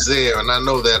coins there. And I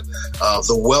know that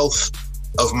the wealth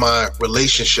of my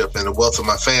relationship and the wealth of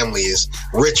my family is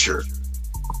richer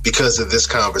because of this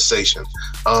conversation.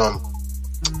 Why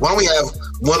don't we have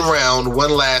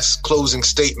one last closing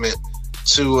statement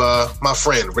to my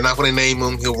friend. We're not going to name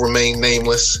him. He'll remain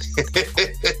nameless.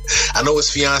 I know his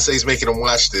fiance is making him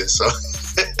watch this. So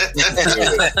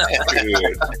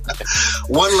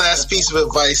one last piece of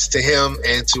advice to him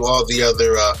and to all the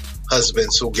other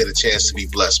husbands who'll get a chance to be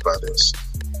blessed by this.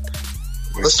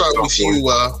 Let's start with you.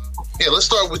 Let's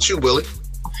start with you, Willie.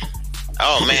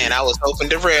 Oh man, I was hoping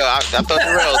Darrell. I thought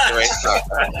Darrell was the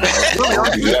Really,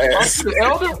 aren't you the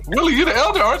elder? Really, you're the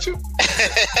elder, aren't you?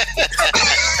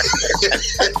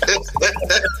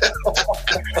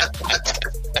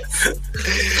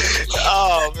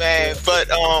 Oh man, but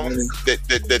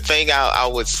the thing I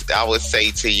would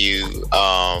say to you,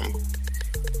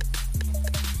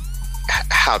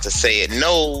 how to say it?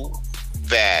 Know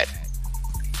that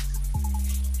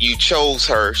you chose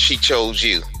her; she chose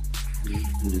you.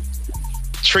 Mm-hmm.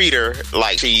 Treat her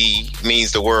like she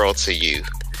means the world to you.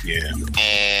 Yeah.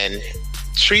 And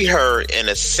treat her in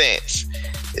a sense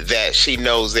that she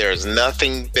knows there's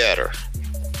nothing better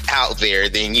out there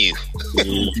than you.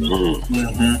 Mm-hmm.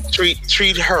 Mm-hmm.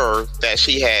 Treat her that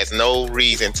she has no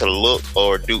reason to look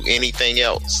or do anything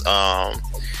else,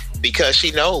 because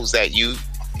she knows that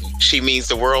she means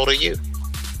the world to you.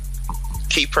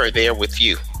 Keep her there with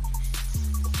you.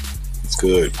 It's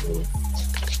good.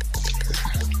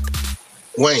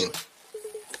 Wayne.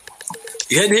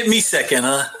 You hadn't hit me second,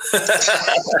 huh?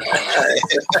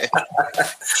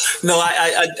 No,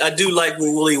 I do like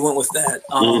where Willie went with that.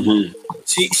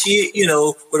 She,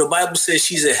 where the Bible says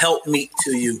she's a helpmeet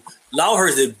to you. Allow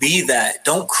her to be that.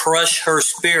 Don't crush her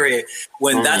spirit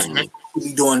when that's what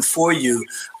she's doing for you.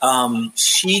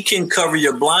 She can cover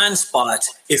your blind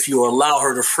spots if you allow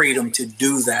her the freedom to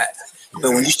do that.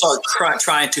 But when you start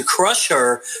trying to crush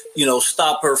her,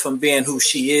 stop her from being who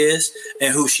she is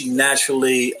and who she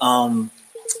naturally,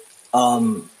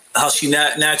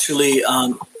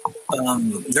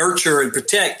 nurture and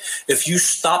protect. If you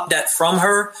stop that from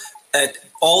her at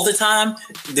all the time,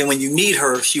 then when you need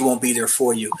her, she won't be there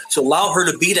for you. So allow her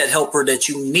to be that helper that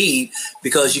you need,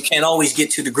 because you can't always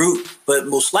get to the group, but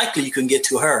most likely you can get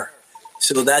to her.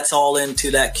 So that's all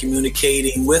into that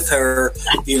communicating with her,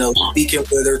 speaking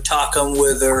with her, talking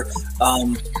with her,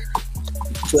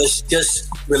 just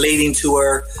relating to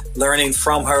her, learning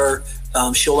from her.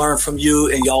 She'll learn from you,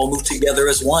 and y'all move together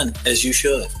as one, as you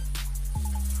should.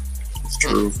 It's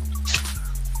true.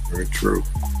 Very true.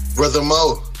 Brother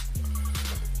Mo.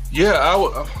 Yeah, I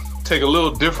would take a little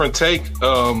different take.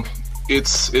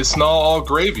 It's not all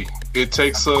gravy. It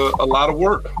takes a lot of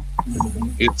work.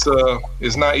 It's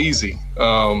not easy.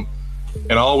 And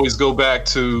I always go back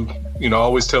to, I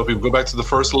always tell people, go back to the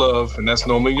first love, and that's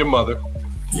normally your mother.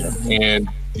 Yeah. And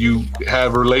you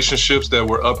have relationships that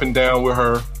were up and down with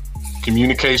her.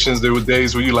 Communications, there were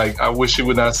days where you like, I wish she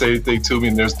would not say anything to me.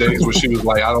 And there's days where she was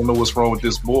like, I don't know what's wrong with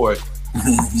this boy.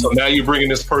 So now you're bringing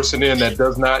this person in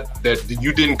that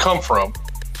you didn't come from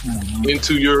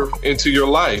into your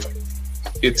life.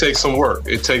 It takes some work.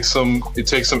 It takes some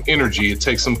energy. It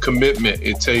takes some commitment.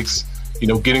 It takes,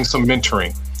 getting some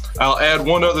mentoring. I'll add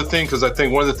one other thing, because I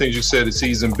think one of the things you said is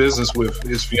he's in business with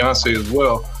his fiance as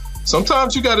well.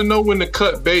 Sometimes you got to know when to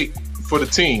cut bait for the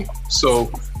team.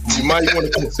 So you might want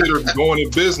to consider going in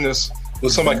business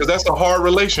with somebody, because that's a hard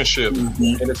relationship,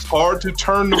 and it's hard to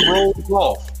turn the roles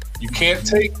off. You can't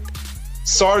take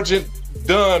Sergeant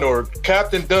Dunn or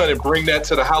Captain Dunn and bring that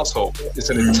to the household. It's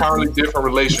an entirely different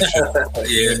relationship.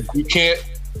 If you can't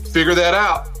figure that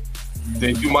out,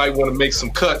 then you might want to make some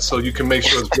cuts so you can make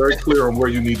sure it's very clear on where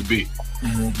you need to be.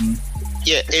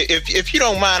 Yeah, if you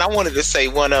don't mind, I wanted to say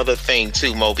one other thing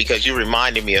too, Mo, because you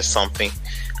reminded me of something.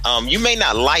 You may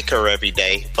not like her every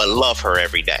day, but love her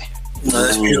every day.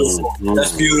 That's beautiful.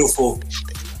 That's beautiful.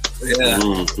 Yeah.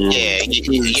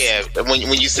 Yeah. When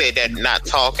you said that, not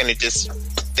talking, that's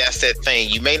that thing.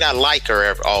 You may not like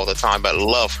her all the time, but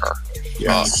love her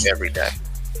every day.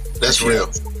 That's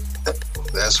real.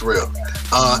 That's real.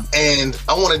 And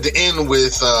I wanted to end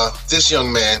with this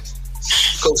young man,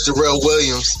 Coach Darrell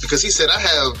Williams, because he said, I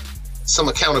have some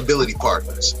accountability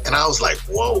partners. And I was like,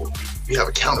 whoa, you have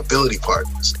accountability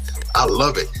partners. I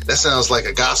love it. That sounds like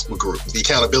a gospel group, the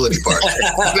accountability partners.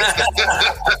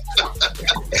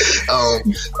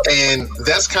 And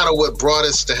that's kind of what brought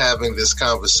us to having this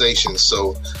conversation.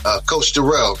 So, Coach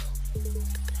Darrell,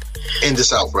 end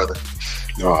this out, brother.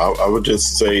 No, I would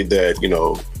just say that,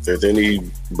 if there's any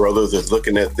brothers that's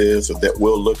looking at this or that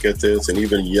will look at this, and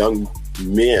even young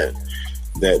men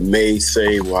that may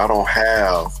say, well, I don't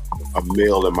have a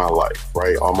male in my life,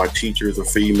 right? All my teachers are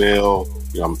female.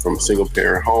 I'm from a single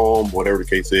parent home, whatever the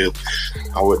case is.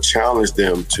 I would challenge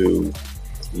them to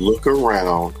look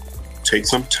around, take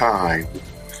some time,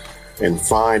 and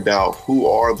find out who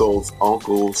are those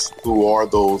uncles, who are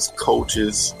those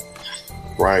coaches,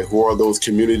 right? Who are those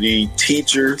community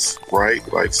teachers, right?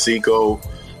 Like Seco,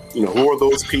 who are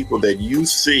those people that you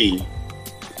see,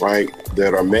 right,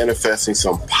 that are manifesting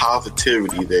some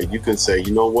positivity that you can say,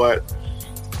 you know what?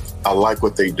 I like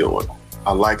what they're doing.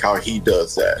 I like how he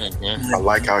does that. Mm-hmm. I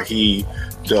like how he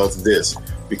does this,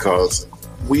 because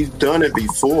we've done it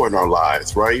before in our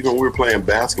lives, right? Even when we're playing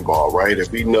basketball, right?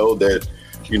 If we know that,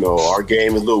 our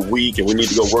game is a little weak and we need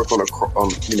to go work on a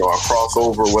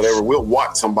crossover or whatever, we'll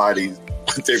watch somebody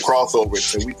their crossover,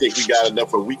 and we think we got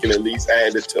enough where we can at least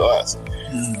add it to us.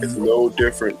 Mm-hmm. It's no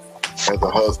different as a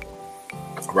husband,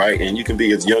 right? And you can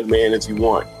be as young man as you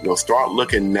want. Start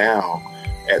looking now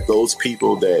at those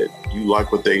people that you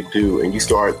like what they do, and you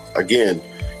start, again,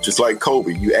 just like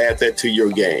Kobe, you add that to your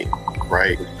game,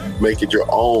 right? Make it your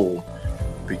own,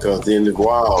 because then the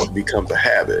wild becomes a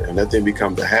habit, and that thing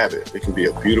becomes a habit. It can be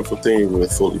a beautiful thing when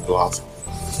it's fully blossomed.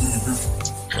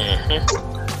 Mm-hmm.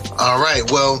 Mm-hmm. All right.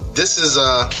 Well, this is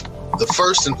the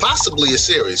first and possibly a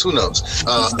series, who knows,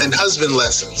 and husband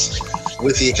lessons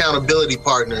with the accountability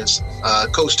partners.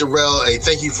 Coach Darrell,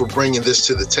 thank you for bringing this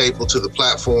to the table, to the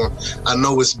platform. I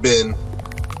know it's been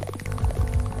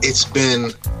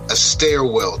a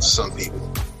stairwell to some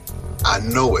people. I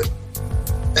know it.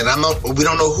 And we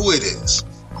don't know who it is,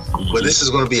 but this is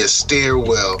going to be a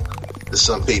stairwell to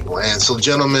some people. And so,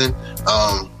 gentlemen,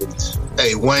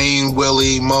 Wayne,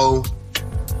 Willie, Mo,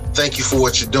 thank you for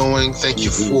what you're doing. Thank you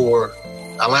for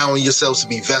allowing yourselves to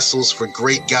be vessels for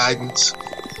great guidance.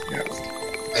 Yeah.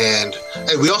 And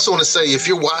we also want to say, if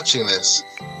you're watching this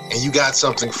and you got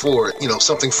something for it,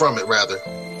 something from it rather,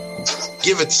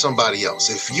 give it to somebody else.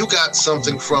 If you got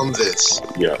something from this,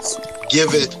 yes,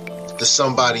 give it to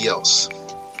somebody else.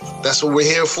 That's what we're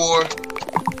here for.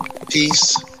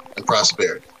 Peace and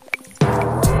prosperity.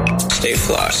 Stay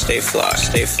fly, stay fly,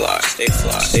 stay fly, stay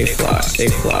fly, stay fly, stay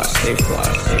fly, stay fly,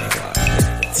 stay fly.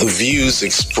 The views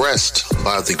expressed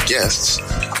by the guests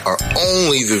are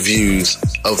only the views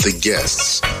of the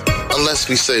guests, unless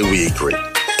we say we agree.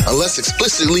 Unless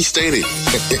explicitly stated.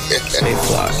 Stay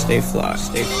fly, stay fly,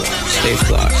 stay fly, stay fly, stay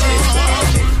fly, stay fly.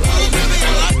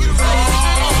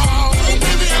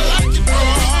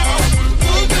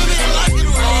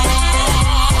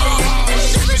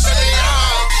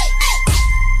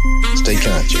 Stay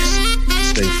conscious.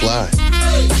 Stay fly.